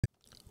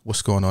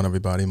What's going on,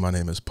 everybody? My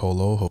name is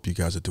Polo. Hope you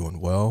guys are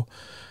doing well.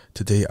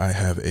 Today I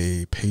have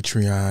a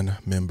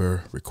Patreon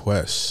member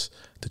request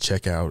to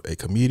check out a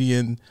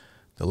comedian.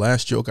 The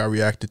last joke I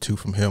reacted to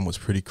from him was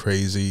pretty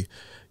crazy.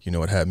 You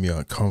know, it had me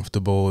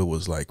uncomfortable. It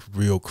was like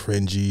real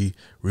cringy,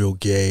 real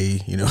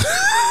gay, you know,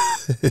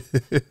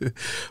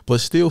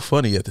 but still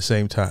funny at the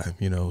same time,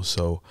 you know.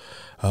 So,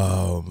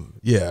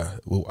 yeah,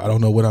 well, I don't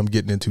know what I'm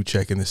getting into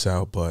checking this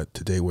out, but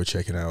today we're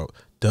checking out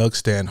Doug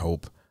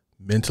Stanhope,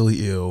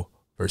 Mentally Ill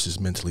versus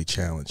Mentally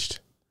Challenged.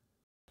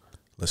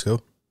 Let's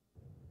go.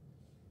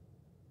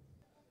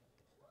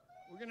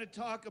 We're going to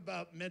talk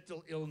about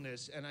mental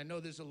illness, and I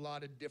know there's a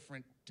lot of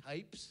different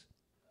types,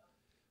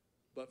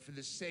 but for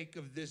the sake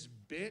of this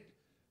bit,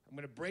 I'm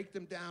going to break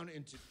them down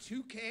into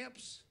two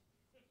camps.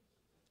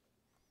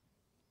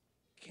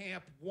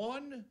 Camp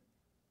one,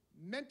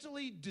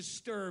 mentally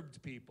disturbed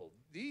people.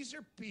 These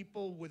are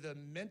people with a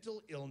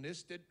mental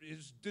illness that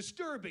is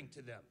disturbing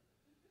to them.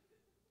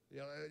 You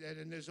know,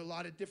 and there's a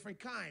lot of different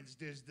kinds.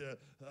 There's the,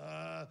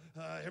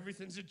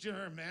 everything's a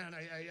germ, man.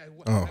 I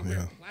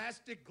wear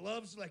plastic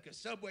gloves like a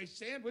Subway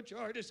sandwich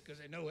artist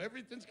because I know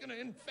everything's going to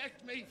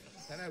infect me.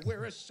 And I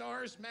wear a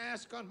SARS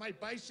mask on my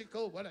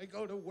bicycle when I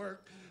go to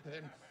work.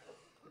 And,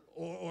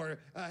 or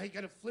I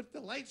got to flip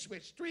the light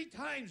switch 3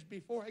 times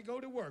before I go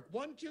to work.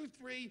 1, 2,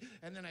 3,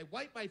 and then I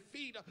wipe my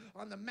feet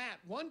on the mat.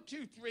 1,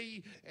 2,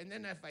 3, and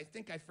then if I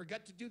think I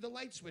forgot to do the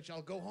light switch,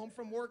 I'll go home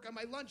from work on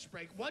my lunch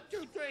break. 1,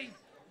 2, 3.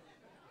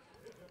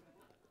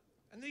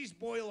 And these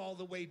boil all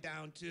the way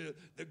down to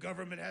the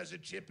government has a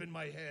chip in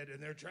my head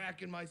and they're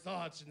tracking my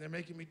thoughts and they're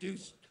making me do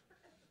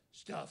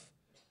stuff.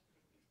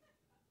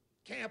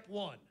 Camp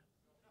 1,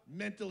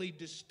 mentally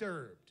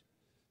disturbed.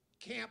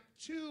 Camp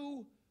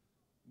 2,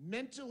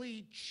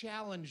 mentally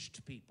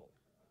challenged people.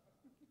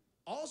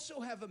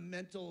 Also have a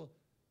mental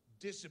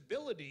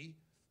disability,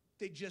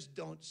 they just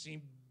don't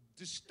seem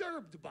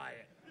disturbed by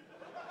it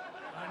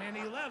on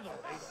any level.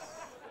 They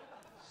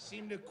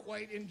seem to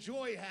quite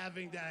enjoy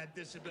having that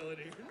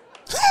disability.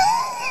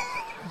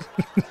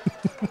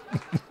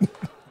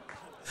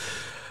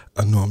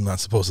 I know I'm not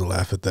supposed to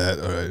laugh at that.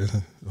 All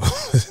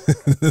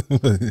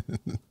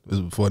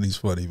right. Funny's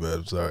funny, but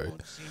I'm sorry.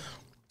 Don't seem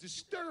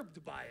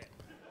disturbed by it.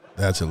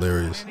 That's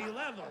hilarious. On any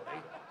level. They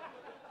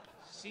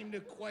seem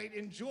to quite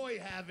enjoy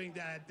having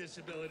that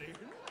disability.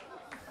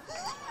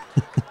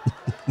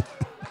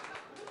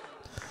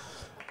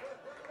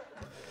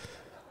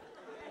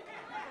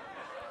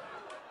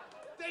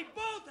 They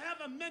both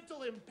have a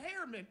mental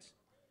impairment,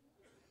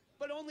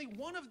 but only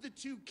one of the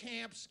two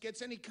camps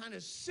gets any kind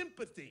of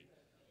sympathy.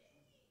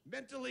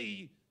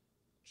 Mentally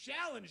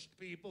challenged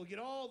people get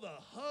all the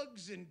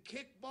hugs and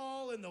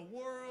kickball in the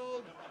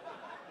world.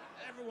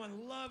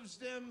 Everyone loves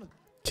them.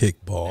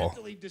 Kickball.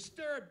 Mentally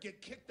disturbed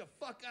get kicked the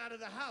fuck out of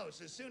the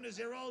house as soon as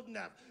they're old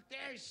enough.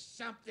 There's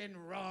something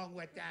wrong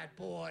with that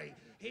boy.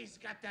 He's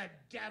got the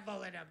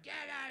devil in him. Get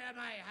out of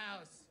my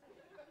house.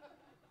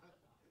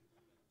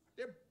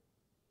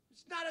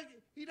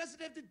 He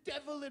doesn't have the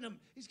devil in him.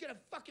 He's got a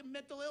fucking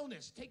mental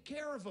illness. Take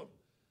care of him.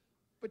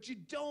 But you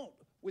don't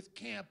with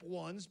Camp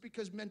 1s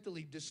because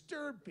mentally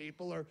disturbed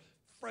people are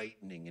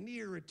frightening and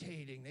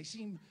irritating. They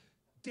seem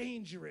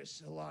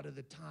dangerous a lot of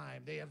the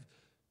time. They have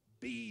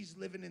bees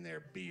living in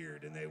their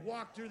beard and they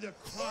walk through the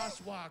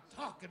crosswalk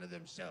talking to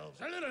themselves.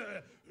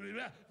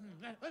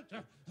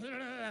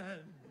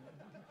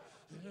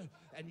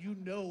 And you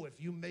know if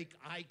you make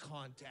eye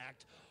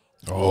contact,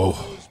 all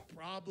those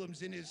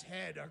problems in his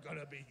head are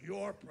gonna be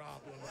your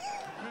problem.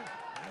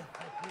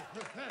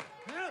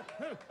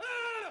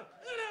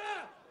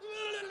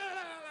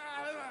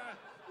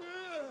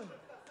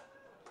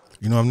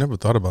 You know, I've never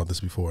thought about this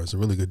before. It's a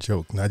really good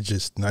joke. Not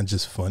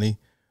just funny,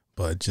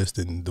 but just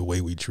in the way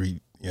we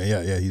treat.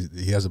 Yeah.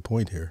 He has a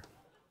point here.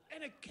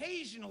 And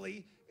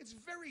occasionally, it's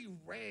very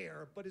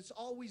rare, but it's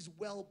always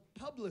well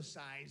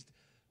publicized.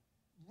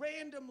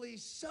 Randomly,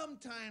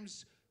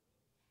 sometimes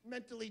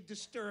mentally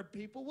disturbed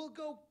people will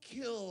go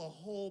kill a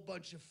whole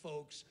bunch of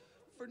folks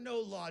for no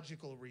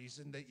logical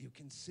reason that you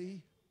can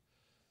see.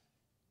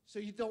 So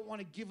you don't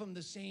want to give them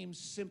the same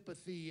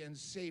sympathy and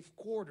safe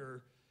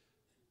quarter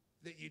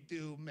that you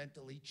do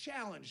mentally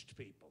challenged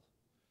people.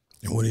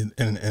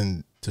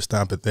 And to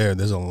stop it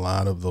there's a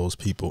lot of those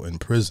people in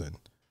prison,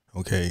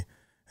 okay?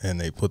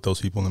 And they put those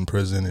people in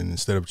prison, and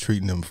instead of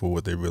treating them for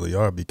what they really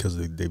are because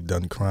they've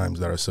done crimes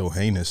that are so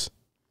heinous,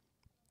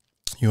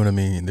 you know what I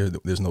mean?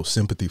 There's no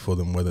sympathy for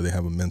them whether they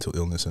have a mental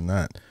illness or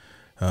not.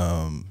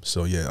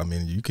 So, yeah, I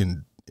mean,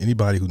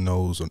 anybody who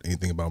knows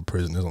anything about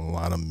prison, there's a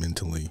lot of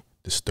mentally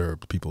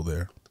disturbed people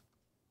there.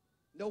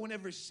 No one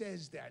ever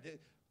says that.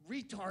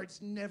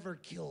 Retards never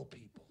kill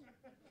people.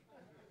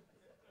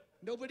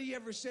 Nobody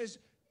ever says,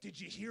 did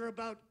you hear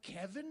about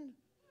Kevin?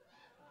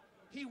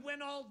 He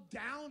went all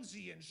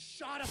downsy and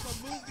shot up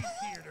a movie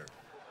theater.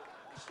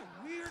 It's the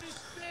weirdest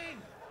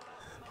thing.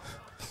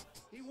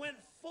 He went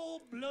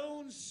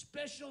full-blown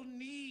special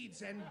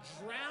needs and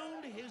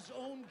drowned his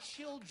own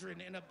children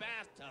in a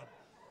bathtub.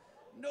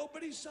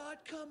 Nobody saw it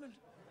coming.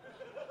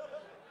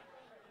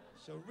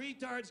 So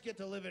retards get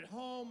to live at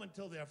home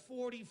until they're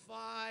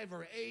 45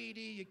 or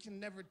 80. You can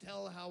never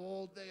tell how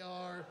old they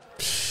are.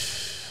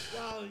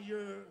 While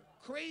your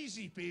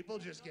crazy people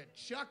just get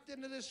chucked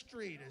into the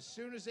street as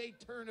soon as they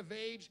turn of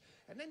age.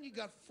 And then you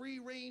got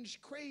free-range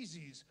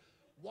crazies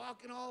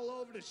walking all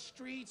over the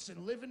streets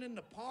and living in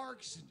the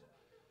parks.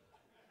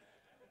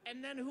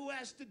 And then who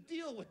has to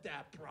deal with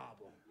that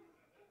problem?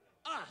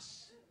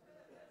 Us.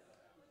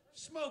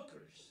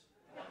 Smokers.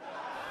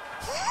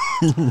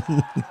 Nobody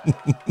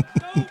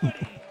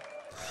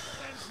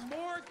spends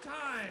more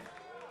time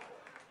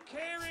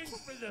caring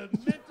for the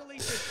mentally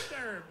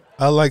disturbed.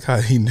 I like how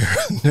he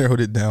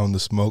narrowed it down to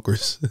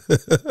smokers.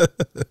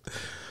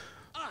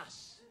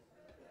 Us.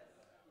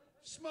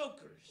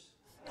 Smokers.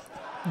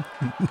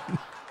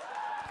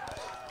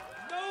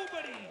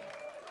 Nobody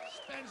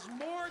spends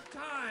more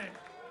time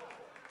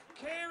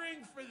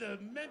caring for the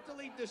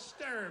mentally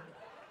disturbed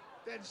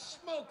than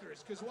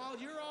smokers. Because while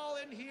you're all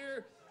in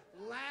here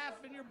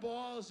laughing your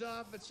balls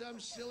off at some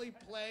silly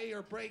play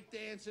or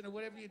breakdancing or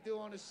whatever you do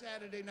on a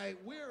Saturday night,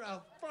 we're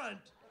out front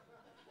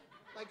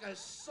like a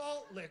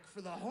salt lick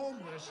for the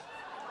homeless.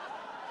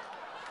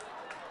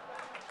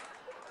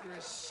 You're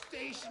a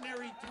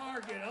stationary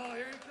target. Oh,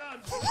 here he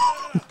comes.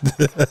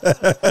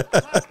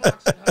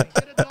 Hotbox it, honey.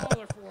 Get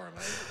 $1 for him.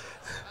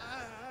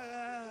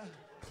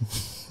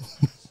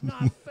 It's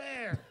not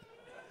fair.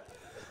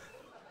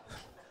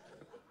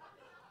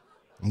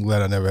 I'm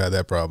glad I never had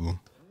that problem.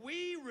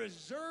 We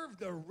reserve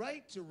the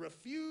right to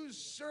refuse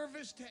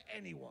service to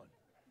anyone.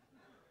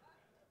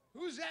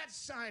 Who's that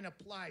sign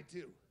apply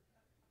to?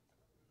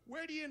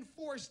 Where do you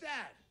enforce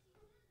that?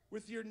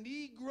 With your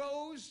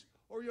Negroes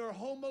or your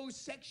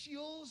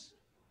homosexuals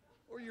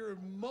or your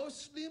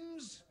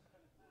Muslims?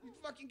 You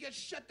fucking get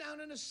shut down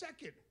in a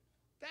second.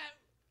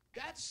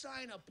 That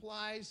sign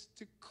applies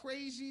to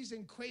crazies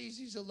and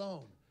crazies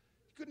alone.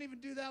 You couldn't even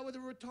do that with a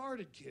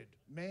retarded kid.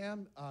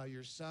 Ma'am,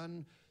 your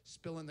son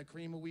spilling the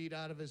cream of wheat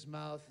out of his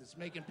mouth. It's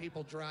making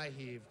people dry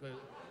heave. But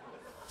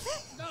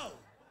no,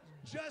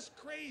 just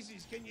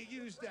crazies can you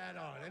use that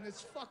on, and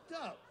it's fucked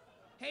up.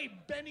 Hey,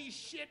 Benny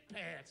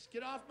Shitpants,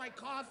 get off my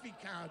coffee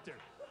counter.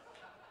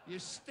 You're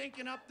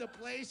stinking up the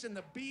place, and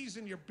the bees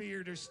in your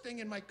beard are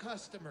stinging my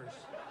customers.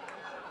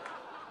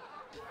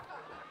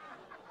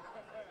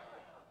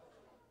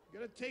 You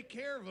gotta take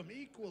care of them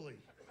equally.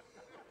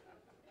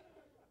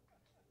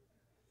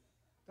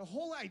 The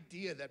whole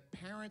idea that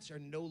parents are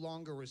no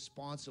longer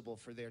responsible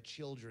for their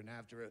children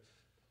after a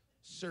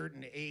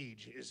certain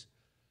age is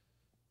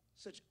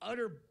such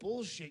utter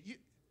bullshit.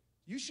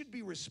 You should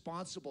be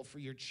responsible for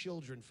your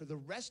children for the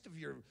rest of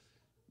your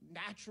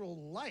natural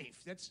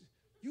life.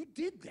 You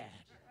did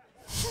that.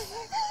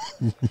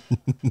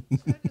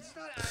 It's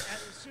not,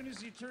 as soon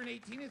as you turn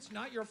 18, it's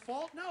not your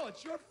fault. No,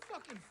 it's your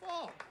fucking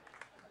fault.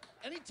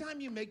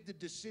 Anytime you make the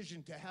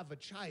decision to have a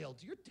child,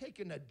 you're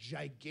taking a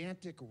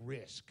gigantic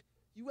risk.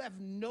 You have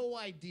no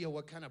idea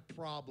what kind of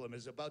problem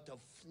is about to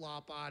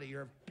flop out of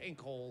your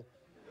pink hole.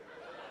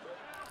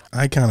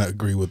 I kind of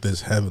agree with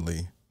this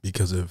heavily,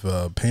 because if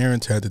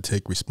parents had to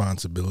take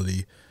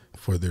responsibility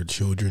for their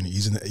children,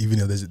 even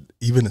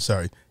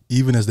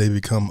as they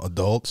become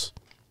adults,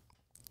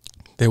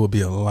 there will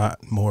be a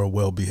lot more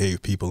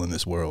well-behaved people in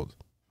this world.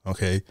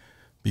 Okay,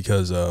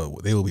 because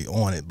they will be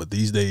on it. But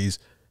these days,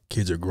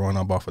 kids are growing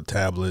up off of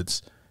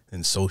tablets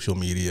and social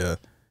media,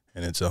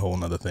 and it's a whole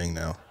nother thing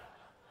now.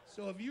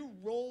 So if you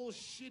roll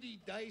shitty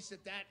dice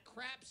at that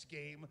craps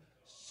game,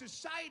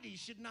 society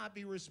should not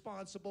be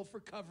responsible for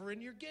covering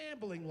your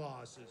gambling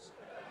losses.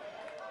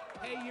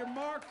 Pay your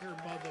marker,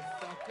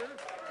 motherfucker.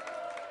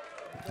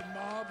 The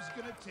mob's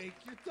gonna take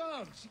your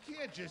thumbs. You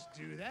can't just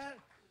do that.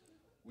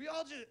 We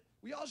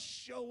all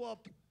show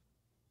up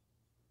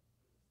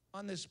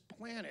on this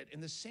planet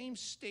in the same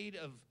state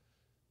of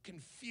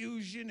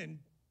confusion and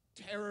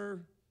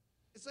terror.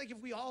 It's like if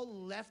we all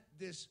left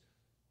this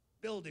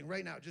building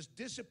right now, just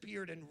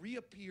disappeared and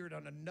reappeared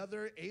on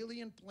another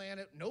alien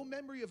planet, no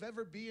memory of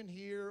ever being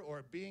here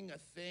or being a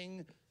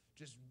thing,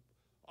 just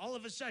all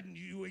of a sudden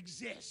you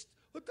exist.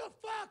 What the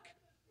fuck?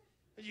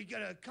 And you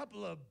get a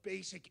couple of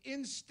basic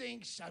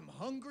instincts. I'm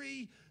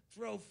hungry,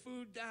 throw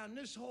food down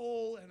this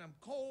hole, and I'm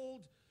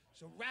cold,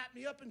 so wrap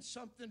me up in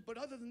something. But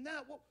other than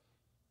that,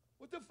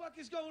 what the fuck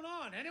is going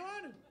on?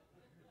 Anyone?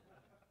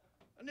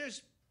 And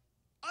there's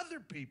other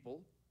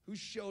people who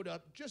showed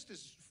up just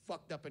as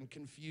fucked up and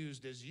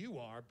confused as you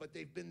are, but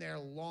they've been there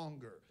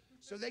longer.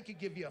 So they could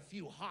give you a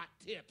few hot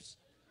tips.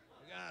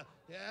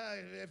 Yeah,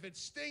 if it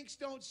stinks,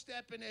 don't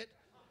step in it.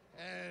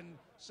 And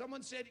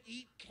someone said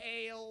eat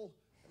kale,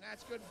 and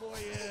that's good for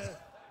you.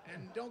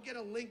 And don't get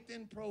a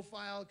LinkedIn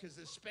profile because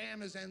the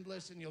spam is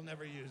endless and you'll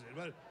never use it.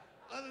 But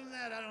other than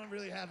that, I don't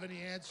really have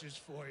any answers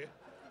for you.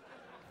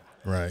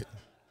 Right.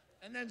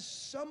 And then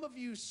some of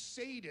you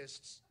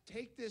sadists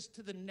take this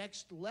to the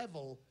next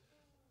level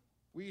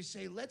where you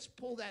say, let's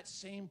pull that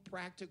same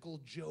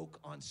practical joke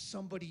on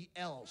somebody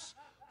else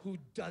who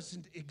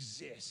doesn't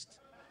exist.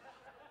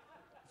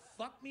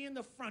 Fuck me in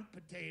the front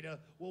potato,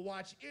 we'll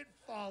watch it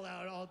fall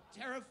out all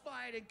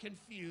terrified and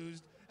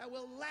confused, and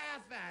we'll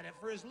laugh at it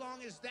for as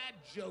long as that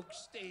joke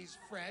stays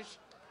fresh.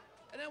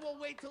 And then we'll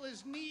wait till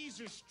his knees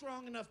are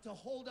strong enough to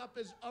hold up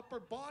his upper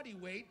body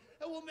weight,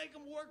 and we'll make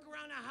him work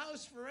around the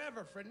house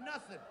forever for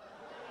nothing.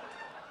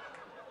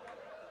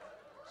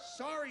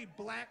 Sorry,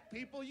 black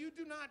people, you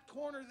do not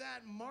corner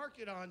that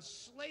market on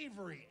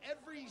slavery.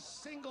 Every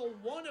single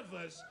one of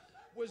us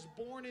was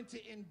born into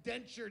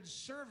indentured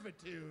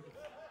servitude.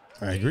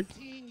 I agree.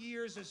 18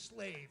 years a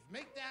slave.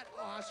 Make that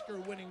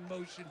Oscar-winning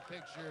motion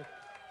picture.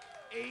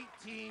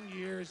 18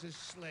 years a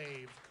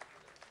slave.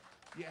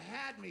 You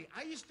had me.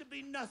 I used to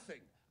be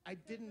nothing. I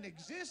didn't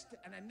exist,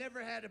 and I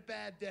never had a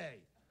bad day.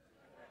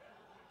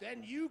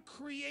 Then you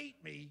create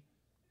me.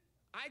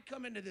 I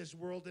come into this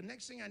world, the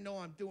next thing I know,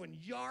 I'm doing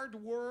yard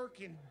work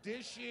and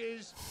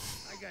dishes.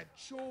 I got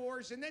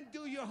chores, and then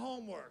do your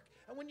homework.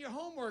 And when your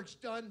homework's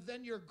done,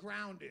 then you're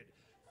grounded.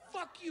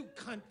 Fuck you,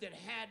 cunt that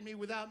had me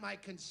without my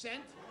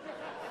consent.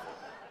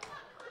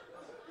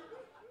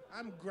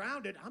 I'm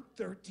grounded. I'm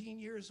 13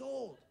 years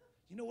old.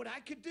 You know what I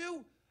could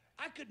do?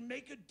 I could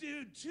make a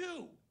dude,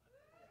 too.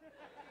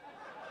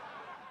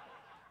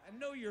 I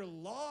know your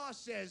law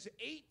says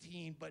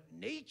 18, but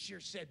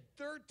nature said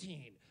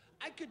 13.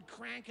 I could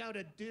crank out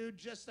a dude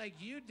just like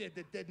you did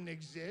that didn't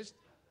exist,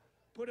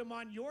 put him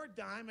on your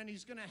dime, and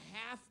he's gonna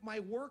half my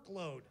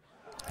workload.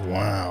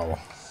 Wow.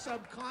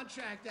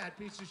 Subcontract that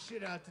piece of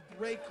shit out to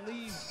rake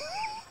leaves.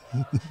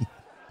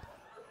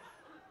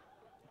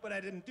 But I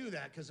didn't do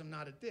that because I'm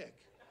not a dick.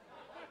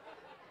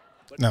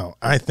 No,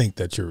 I think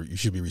that you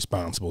should be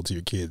responsible to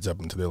your kids up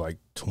until they're like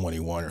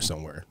 21 or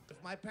somewhere.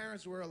 If my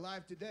parents were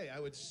alive today, I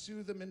would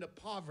sue them into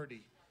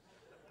poverty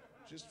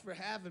just for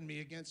having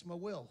me against my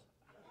will.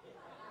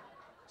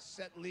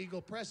 Set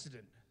legal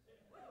precedent.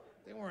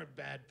 They weren't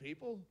bad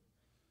people,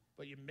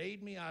 but you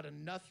made me out of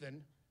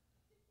nothing.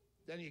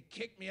 Then you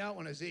kicked me out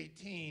when I was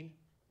 18.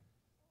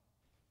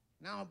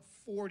 Now I'm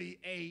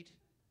 48.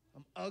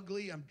 I'm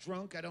ugly, I'm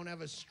drunk, I don't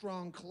have a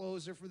strong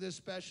closer for this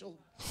special.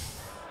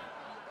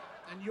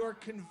 And you're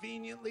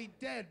conveniently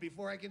dead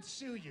before I can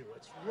sue you.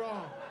 It's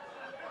wrong.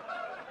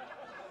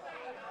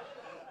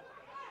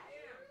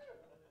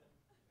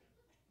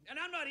 And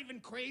I'm not even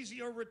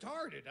crazy or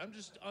retarded. I'm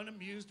just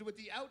unamused with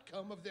the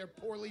outcome of their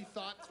poorly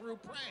thought through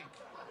prank.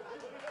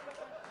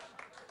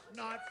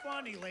 Not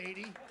funny,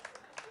 lady.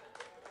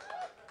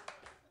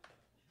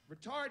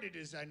 Retarded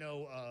is, I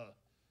know,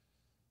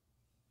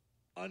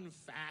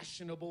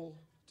 unfashionable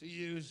to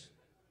use,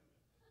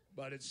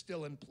 but it's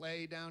still in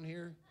play down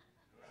here.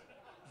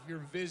 If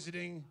you're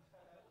visiting,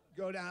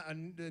 go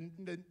down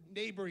the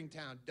neighboring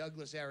town,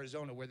 Douglas,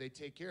 Arizona, where they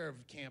take care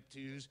of Camp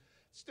 2s.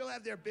 Still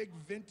have their big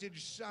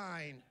vintage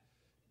sign,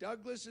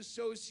 Douglas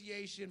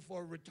Association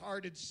for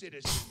Retarded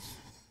Citizens,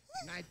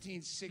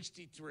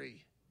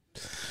 1963.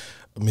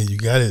 I mean, you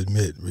gotta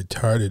admit,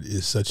 retarded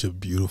is such a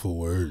beautiful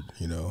word,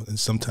 you know, and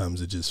sometimes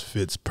it just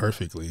fits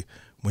perfectly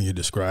when you're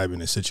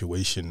describing a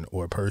situation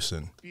or a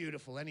person.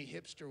 Beautiful. Any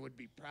hipster would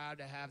be proud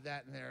to have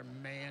that in their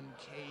man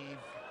cave.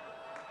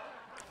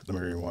 Let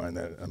me rewind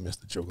that. I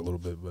missed the joke a little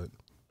bit, but.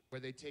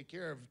 Where they take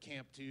care of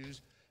Camp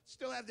 2s.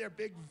 Still have their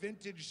big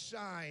vintage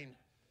sign,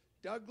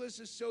 Douglas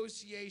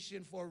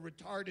Association for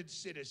Retarded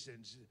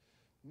Citizens,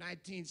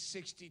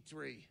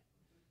 1963.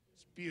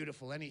 It's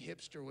beautiful. Any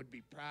hipster would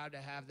be proud to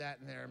have that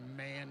in their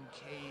man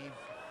cave.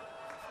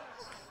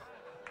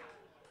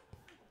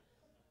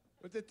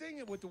 But the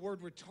thing with the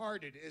word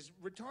retarded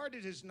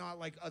is not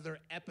like other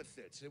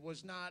epithets. It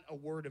was not a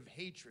word of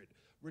hatred.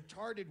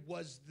 Retarded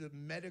was the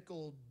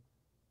medical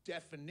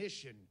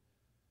definition.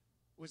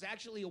 It was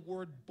actually a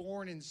word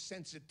born in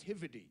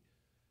sensitivity.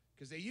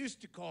 Because they used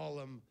to call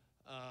them,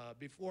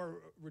 before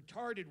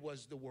retarded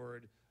was the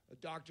word,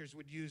 doctors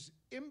would use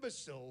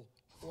imbecile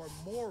or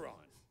moron.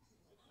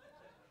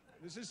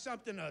 This is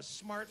something a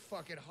smart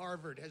fuck at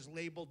Harvard has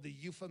labeled the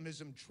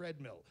euphemism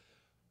treadmill.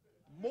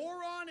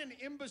 Moron and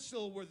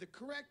imbecile were the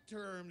correct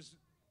terms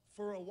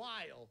for a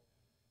while,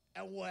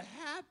 and what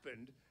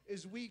happened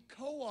is we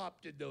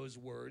co-opted those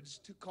words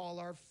to call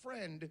our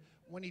friend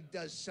when he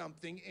does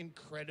something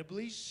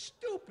incredibly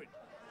stupid.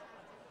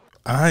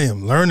 I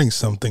am learning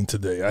something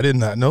today. I did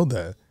not know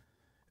that.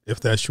 If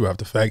that's true, I have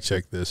to fact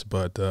check this.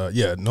 But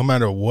yeah, no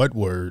matter what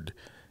word,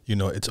 you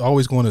know, it's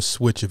always going to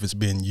switch if it's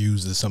being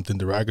used as something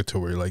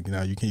derogatory. Like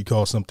now, you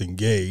call something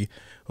gay,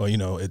 or you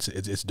know, it's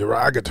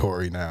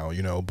derogatory now.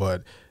 You know,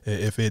 but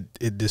if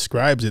it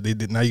describes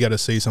it, now you got to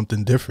say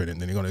something different,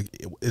 and then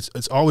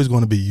it's always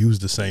going to be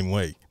used the same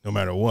way, no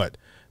matter what.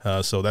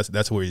 So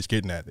that's where he's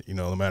getting at. You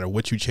know, no matter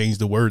what you change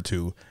the word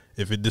to,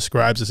 if it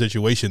describes the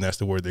situation, that's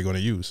the word they're going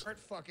to use. Smart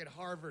fuck at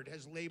Harvard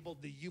has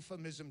labeled the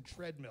euphemism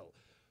treadmill.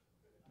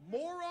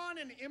 Moron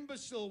and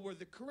imbecile were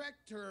the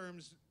correct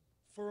terms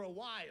for a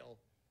while.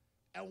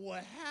 And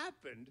what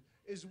happened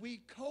is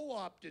we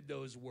co-opted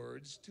those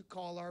words to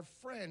call our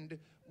friend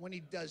when he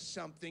does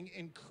something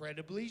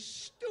incredibly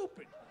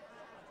stupid.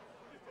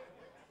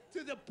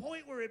 To the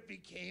point where it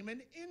became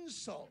an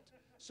insult.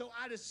 So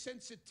out of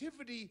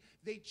sensitivity,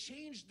 they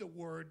changed the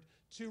word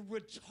to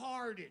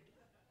retarded.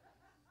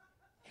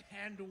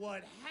 And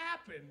what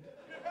happened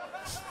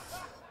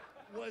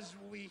was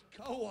we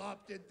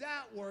co-opted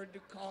that word to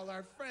call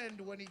our friend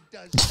when he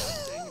does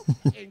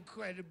something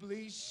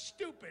incredibly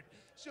stupid.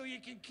 So you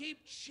can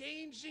keep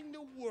changing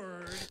the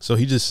word. So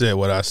he just said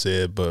what I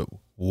said, but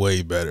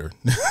way better.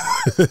 And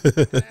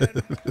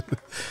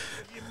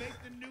if you make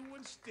the new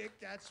one stick,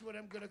 that's what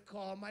I'm going to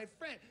call my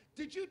friend.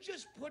 Did you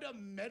just put a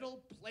metal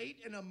plate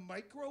in a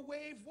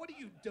microwave? What are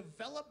you,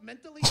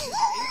 developmentally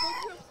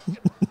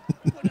disabled?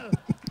 Put a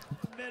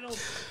metal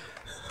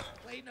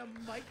plate in a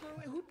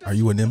microwave? Who doesn't Are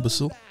you an know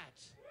imbecile? that?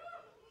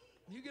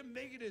 You can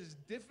make it as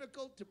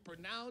difficult to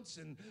pronounce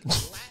and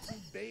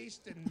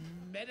Latin-based and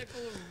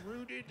medical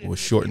rooted. We'll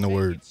shorten the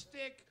word.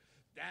 Stick.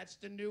 That's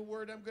the new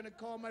word I'm going to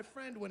call my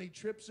friend when he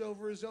trips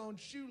over his own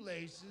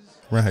shoelaces.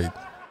 Right. Ha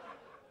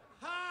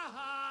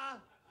ha!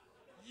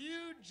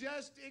 You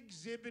just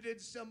exhibited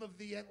some of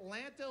the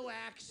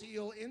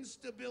atlantoaxial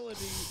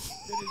instability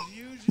that is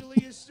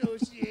usually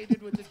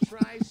associated with the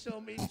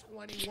trisomy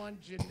 21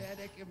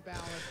 genetic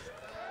imbalance.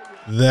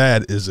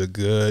 That is a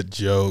good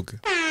joke.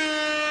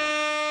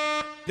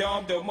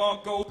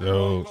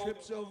 So,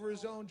 trips over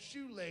his own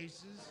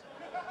shoelaces.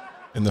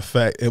 And the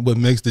fact, and what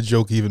makes the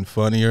joke even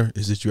funnier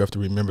is that you have to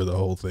remember the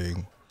whole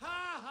thing.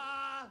 Ha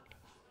ha!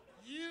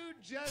 You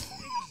just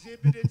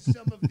exhibited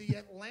some of the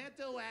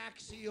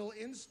atlantoaxial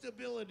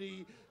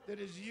instability that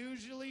is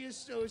usually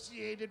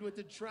associated with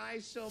the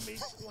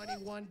trisomy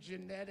 21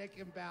 genetic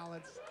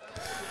imbalance.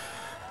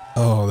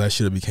 Oh, that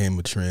should have became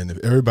a trend. If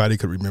everybody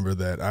could remember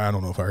that, I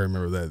don't know if I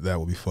remember that, that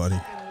would be funny.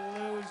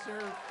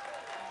 Loser.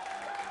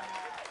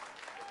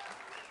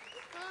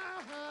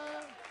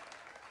 Ha-ha.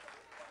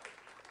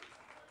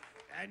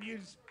 And you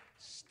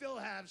still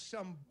have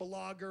some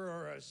blogger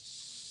or a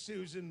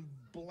Susan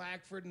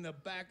Blackford in the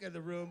back of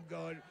the room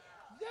going,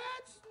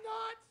 "That's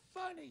not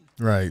funny."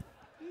 Right.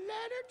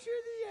 Letter to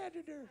the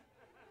editor.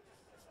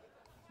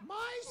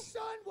 My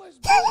son was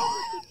born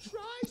with the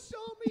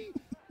trisomy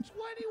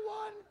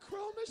 21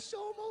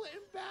 chromosomal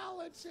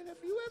imbalance, and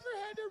if you ever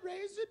had to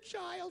raise a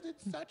child in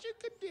such a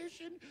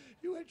condition,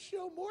 you would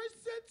show more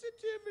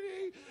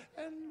sensitivity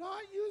and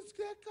not use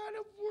that kind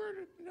of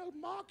word,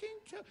 mocking.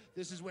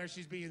 This is where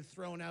she's being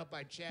thrown out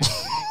by Chad.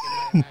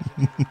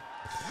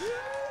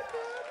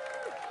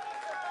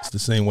 It's the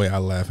same way I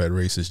laugh at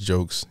racist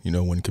jokes,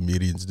 when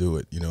comedians do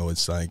it.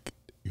 It's like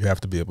you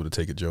have to be able to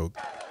take a joke.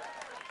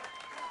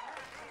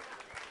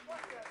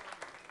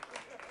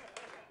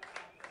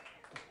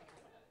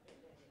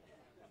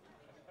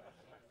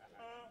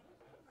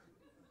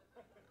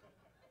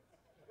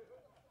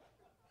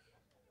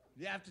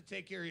 You have to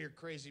take care of your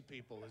crazy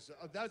people.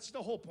 That's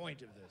the whole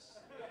point of this.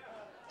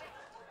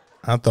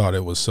 I thought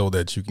it was so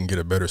that you can get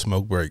a better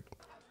smoke break.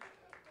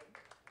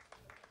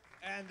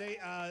 And they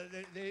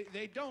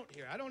don't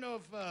here. I don't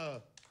know if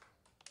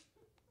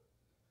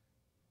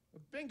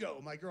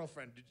Bingo, my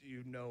girlfriend,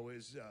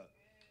 is she's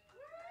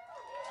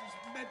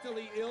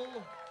mentally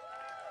ill.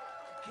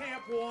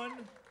 Camp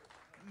 1,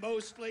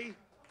 mostly.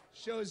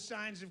 Shows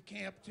signs of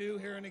Camp 2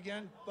 here and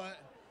again, but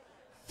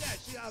yeah,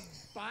 she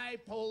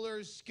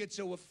bipolar,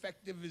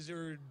 schizoaffective is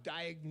her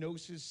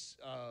diagnosis.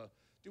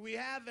 Do we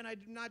have, and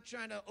I'm not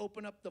trying to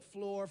open up the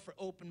floor for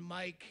open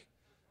mic,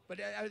 but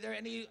are there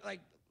any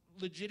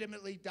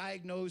legitimately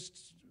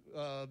diagnosed,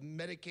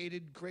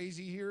 medicated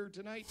crazy here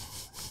tonight?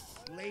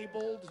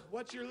 Labeled?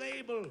 What's your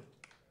label?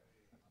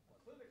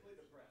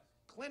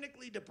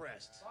 Clinically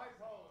depressed.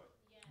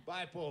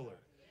 Bipolar.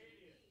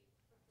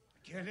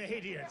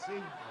 Canadian.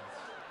 See?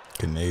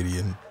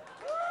 Canadian.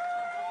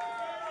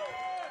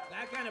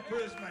 That kind of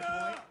proves my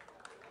point.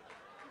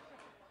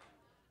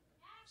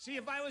 See,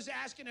 if I was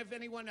asking if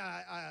anyone,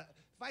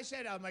 if I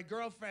said my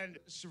girlfriend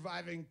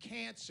surviving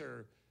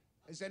cancer,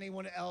 has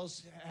anyone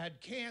else had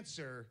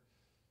cancer?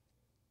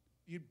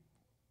 You'd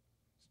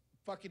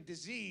fucking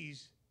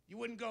disease. You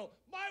wouldn't go,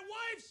 my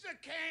wife's a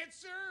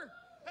cancer.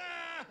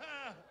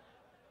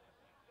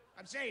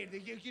 I'm saying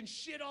that you can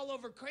shit all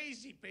over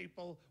crazy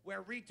people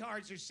where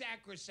retards are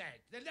sacrosanct.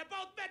 They're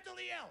both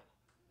mentally ill.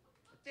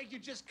 I think you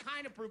just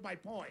kind of proved my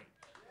point.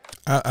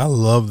 I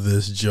love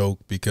this joke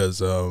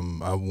because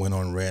I went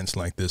on rants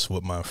like this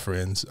with my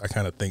friends. I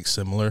kind of think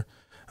similar.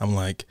 I'm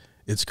like,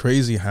 it's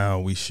crazy how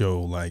we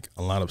show like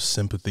a lot of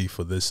sympathy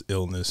for this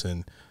illness,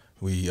 and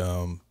we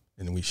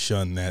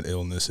shun that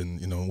illness,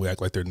 and we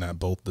act like they're not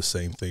both the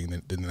same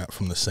thing. They're not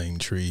from the same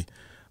tree.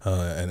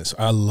 And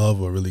I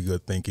love a really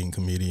good thinking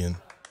comedian.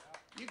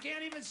 You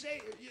can't even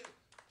say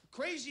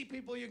crazy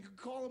people. You can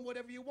call them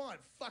whatever you want.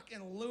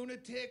 Fucking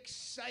lunatic,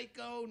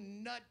 psycho,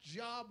 nut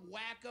job,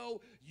 wacko.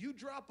 You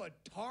drop a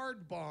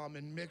tard bomb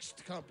in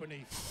mixed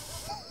company.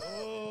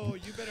 Oh,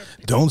 you better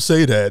Don't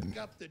say that. pick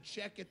up the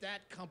check at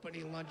that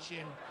company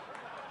luncheon.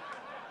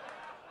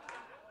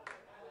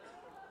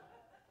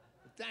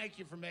 Thank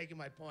you for making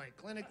my point.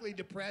 Clinically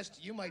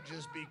depressed, you might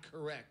just be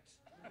correct.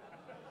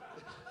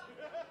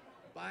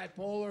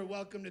 Bipolar,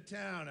 welcome to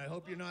town. I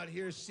hope you're not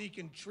here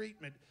seeking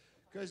treatment.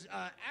 Because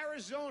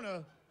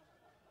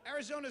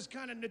Arizona's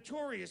kind of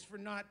notorious for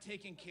not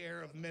taking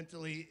care of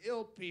mentally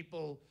ill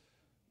people.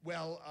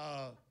 Well,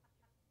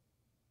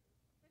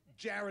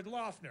 Jared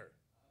Loeffner.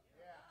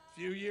 A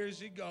few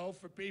years ago,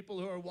 for people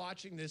who are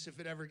watching this, if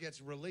it ever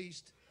gets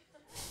released,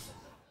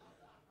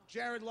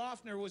 Jared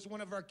Loughner was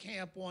one of our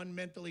Camp One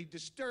mentally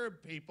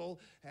disturbed people,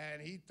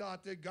 and he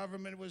thought the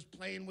government was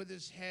playing with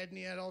his head, and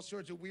he had all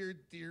sorts of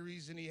weird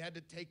theories, and he had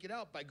to take it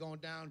out by going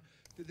down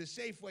to the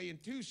Safeway in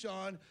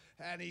Tucson,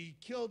 and he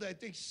killed, I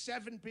think,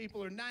 7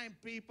 people or 9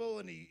 people,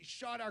 and he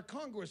shot our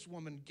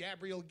Congresswoman,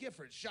 Gabrielle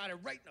Giffords, shot her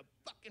right in the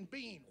fucking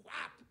bean,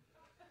 whap!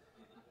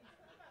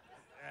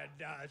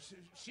 And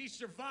she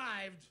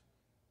survived,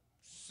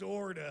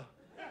 sorta.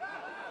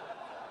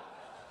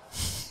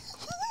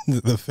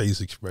 The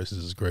face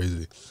expressions is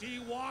crazy. She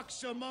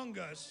walks among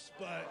us,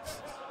 but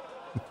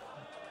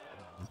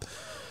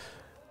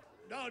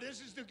no,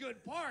 this is the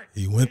good part.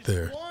 He went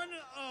there. One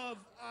of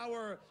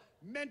our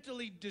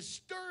mentally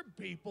disturbed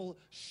people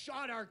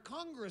shot our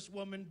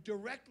Congresswoman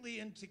directly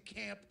into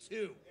Camp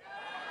 2.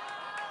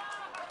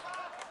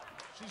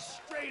 She's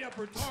straight up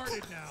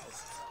retarded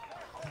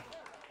now.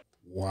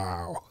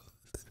 Wow.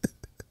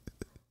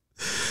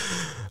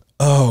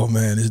 Oh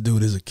man, this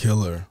dude is a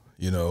killer.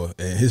 You know,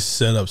 and his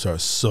setups are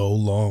so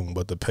long,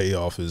 but the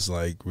payoff is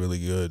like really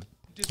good.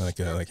 Like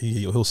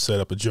he'll set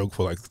up a joke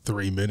for like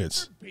 3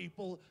 minutes.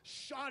 People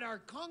shot our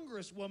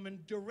Congresswoman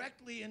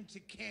directly into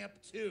Camp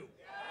 2.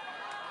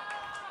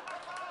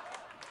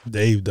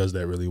 Dave does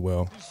that really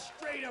well. She's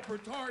straight up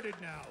retarded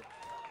now.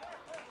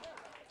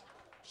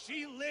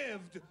 She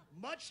lived,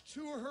 much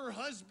to her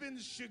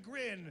husband's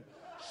chagrin.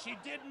 She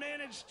did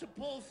manage to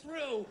pull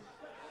through.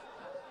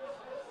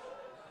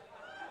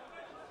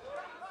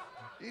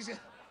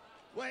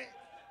 Wait,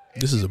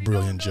 this is a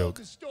brilliant joke.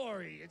 The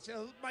story. It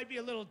might be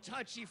a little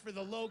touchy for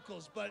the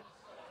locals, but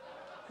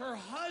her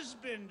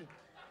husband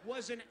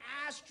was an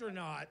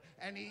astronaut,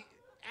 and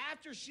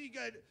after she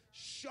got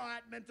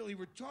shot, mentally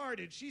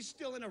retarded, she's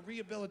still in a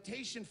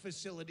rehabilitation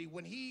facility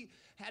when he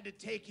had to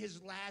take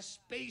his last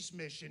space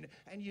mission,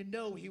 and you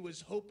know he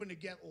was hoping to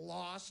get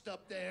lost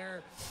up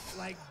there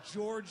like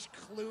George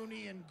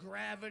Clooney in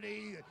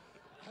Gravity.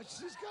 I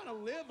just gotta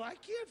live. I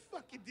can't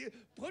fucking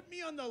put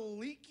me on the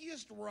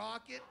leakiest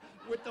rocket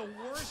with the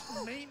worst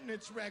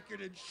maintenance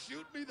record and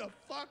shoot me the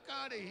fuck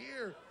out of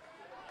here.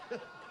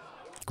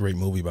 Great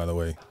movie, by the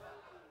way.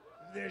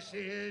 This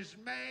is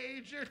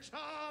Major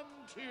Tom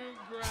to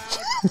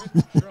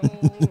ground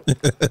control.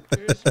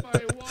 Is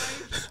my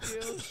wife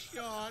still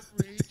shot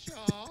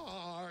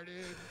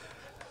retarded?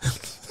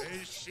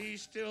 Is she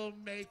still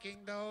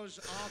making those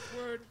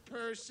awkward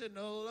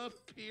personal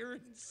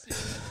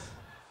appearances?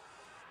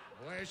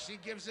 Where she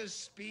gives a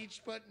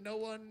speech, but no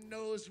one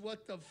knows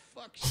what the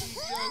fuck she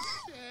just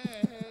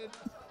said.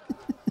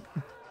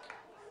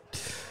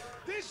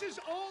 This is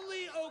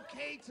only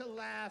okay to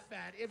laugh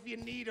at if you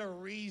need a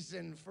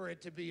reason for it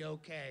to be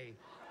okay.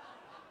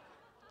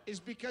 Is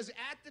because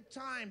at the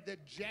time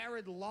that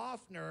Jared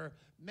Loughner,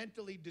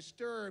 mentally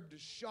disturbed,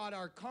 shot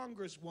our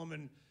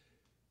Congresswoman,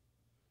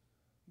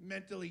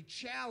 mentally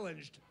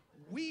challenged,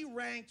 we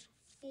ranked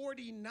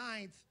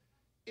 49th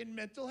in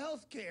mental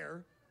health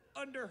care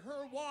under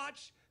her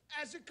watch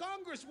as a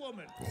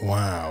Congresswoman.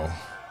 Wow.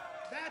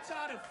 That's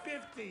out of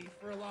 50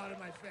 for a lot of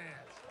my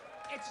fans.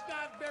 It's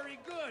not very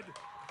good.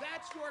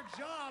 That's your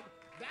job.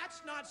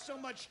 That's not so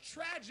much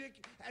tragic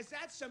as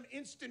that's some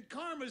instant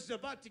karma's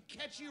about to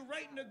catch you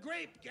right in the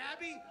grape,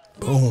 Gabby.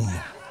 Boom.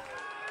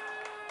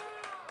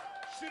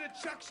 Should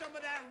have chucked some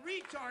of that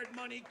retard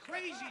money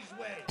Crazy's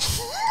way.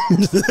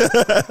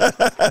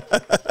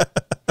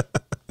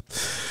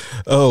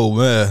 Oh,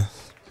 man.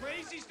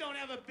 Crazies don't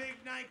have a big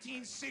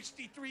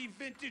 1963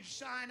 vintage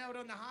sign out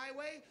on the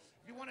highway.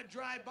 If you want to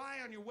drive by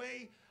on your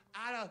way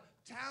out of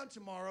town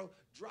tomorrow,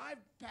 drive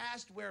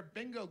past where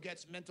Bingo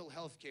gets mental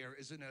health care,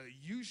 is in a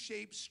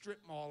U-shaped strip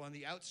mall on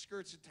the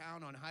outskirts of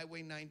town on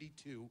Highway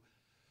 92.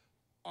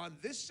 On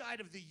this side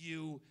of the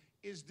U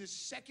is the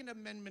Second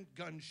Amendment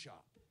gun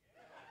shop.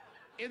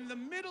 In the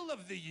middle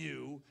of the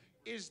U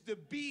is the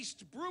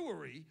Beast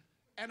Brewery,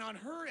 and on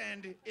her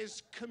end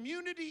is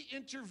Community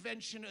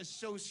Intervention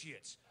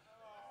Associates,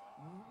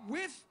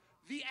 with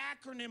the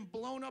acronym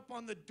blown up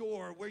on the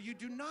door, where you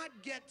do not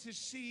get to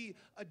see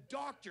a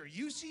doctor.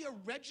 You see a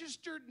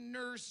registered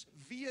nurse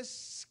via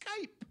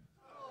Skype.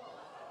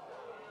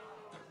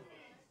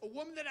 A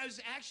woman that I was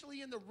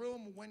actually in the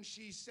room when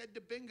she said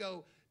to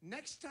Bingo,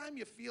 next time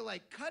you feel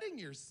like cutting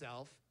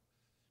yourself,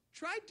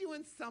 try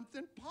doing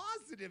something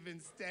positive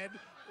instead,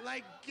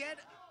 like get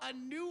a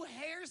new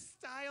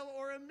hairstyle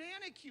or a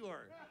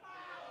manicure.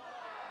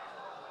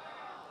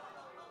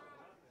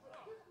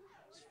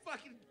 It's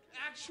fucking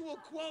actual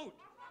quote.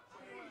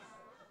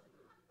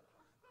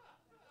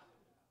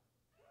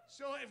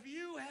 So if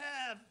you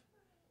have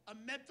a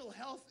mental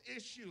health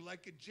issue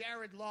like a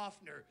Jared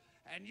Loughner,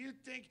 and you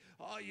think,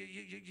 oh,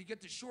 you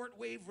get the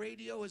shortwave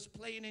radio is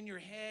playing in your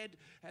head,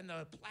 and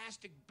the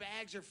plastic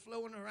bags are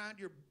flowing around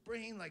your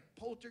brain like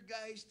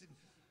poltergeist,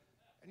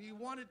 and you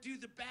want to do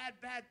the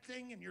bad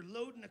thing, and you're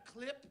loading a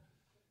clip,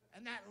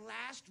 and that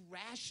last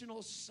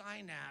rational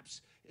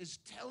synapse is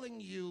telling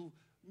you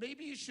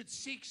maybe you should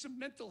seek some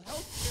mental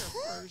health care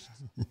first.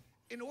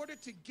 in order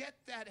to get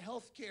that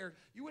health care,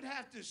 you would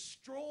have to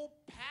stroll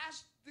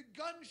past the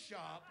gun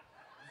shop,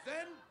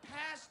 then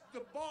past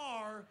the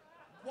bar,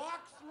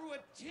 walk through a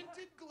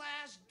tinted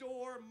glass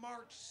door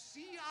marked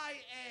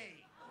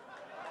CIA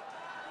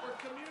for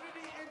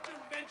Community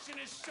Intervention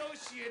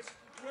Associates,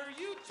 where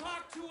you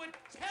talk to a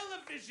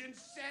television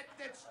set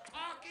that's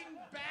talking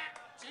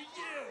back to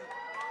you.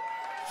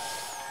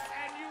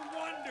 And you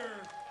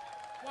wonder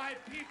why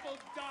people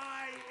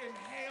die in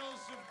hails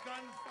of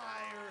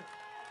gunfire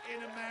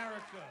in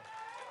America.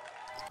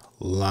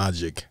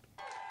 Logic.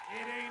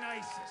 It ain't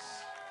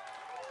ISIS.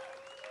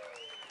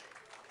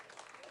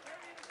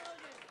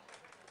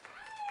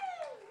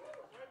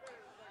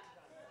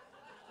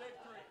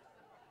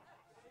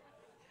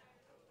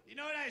 You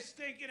know what I was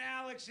thinking,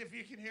 Alex, if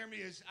you can hear me,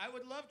 is I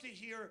would love to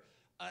hear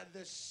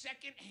the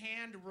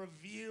second-hand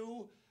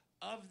review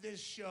of this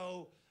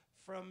show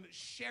from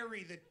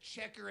Sherry, the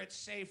checker at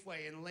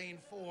Safeway in Lane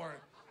 4,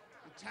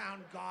 the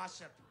town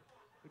gossip,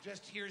 who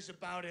just hears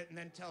about it and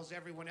then tells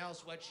everyone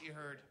else what she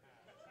heard.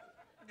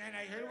 And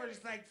I heard it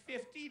was like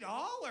 $50,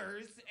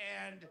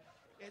 and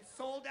it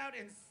sold out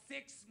in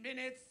 6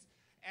 minutes,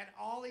 and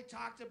all he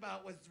talked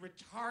about was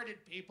retarded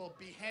people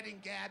beheading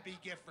Gabby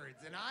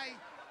Giffords, and I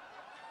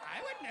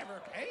would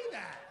never pay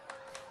that.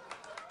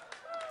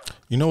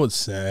 You know what's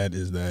sad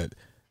is that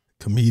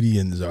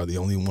comedians are the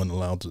only one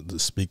allowed to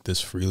speak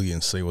this freely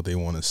and say what they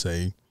want to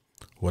say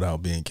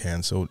without being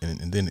canceled.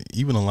 And then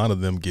even a lot of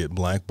them get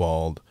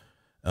blackballed,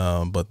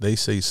 but they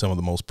say some of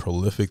the most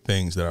prolific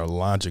things that are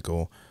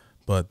logical,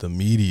 but the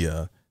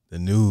media, the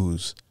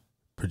news,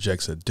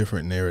 projects a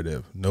different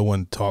narrative. No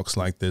one talks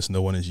like this.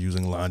 No one is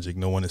using logic.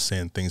 No one is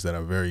saying things that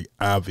are very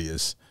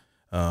obvious.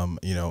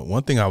 You know,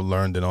 one thing I've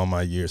learned in all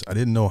my years, I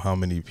didn't know how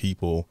many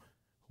people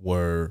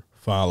were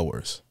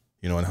followers,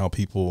 you know, and how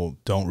people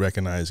don't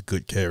recognize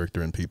good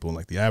character in people.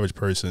 Like the average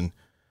person,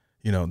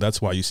 you know,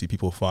 that's why you see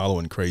people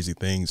following crazy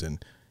things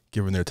and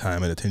giving their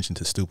time and attention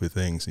to stupid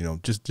things, you know,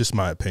 just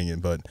my opinion.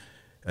 But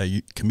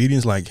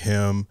comedians like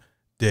him,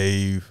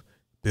 Dave,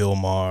 Bill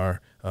Maher,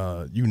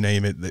 you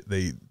name it,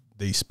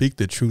 they speak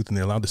the truth and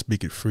they're allowed to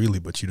speak it freely,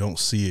 but you don't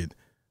see it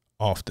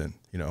often,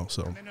 you know.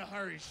 So I'm in a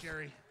hurry,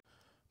 Sherry.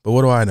 But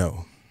what do I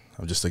know?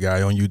 I'm just a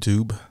guy on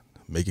YouTube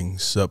making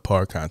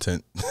subpar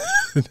content.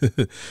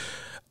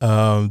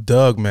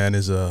 Doug, man,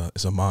 is a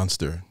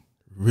monster.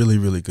 Really,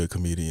 really good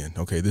comedian.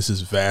 Okay, this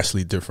is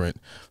vastly different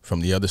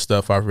from the other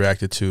stuff I've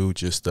reacted to.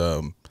 Just,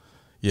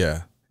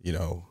 yeah, you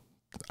know,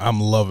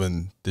 I'm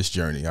loving this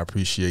journey. I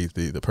appreciate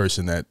the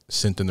person that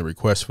sent in the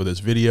request for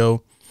this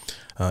video.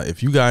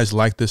 If you guys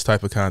like this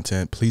type of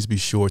content, please be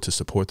sure to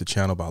support the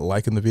channel by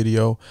liking the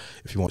video.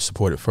 If you want to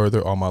support it further,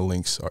 all my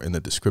links are in the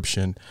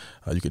description.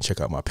 You can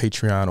check out my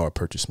Patreon or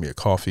purchase me a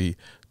coffee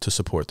to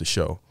support the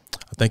show.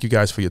 Thank you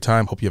guys for your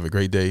time. Hope you have a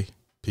great day.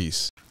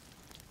 Peace.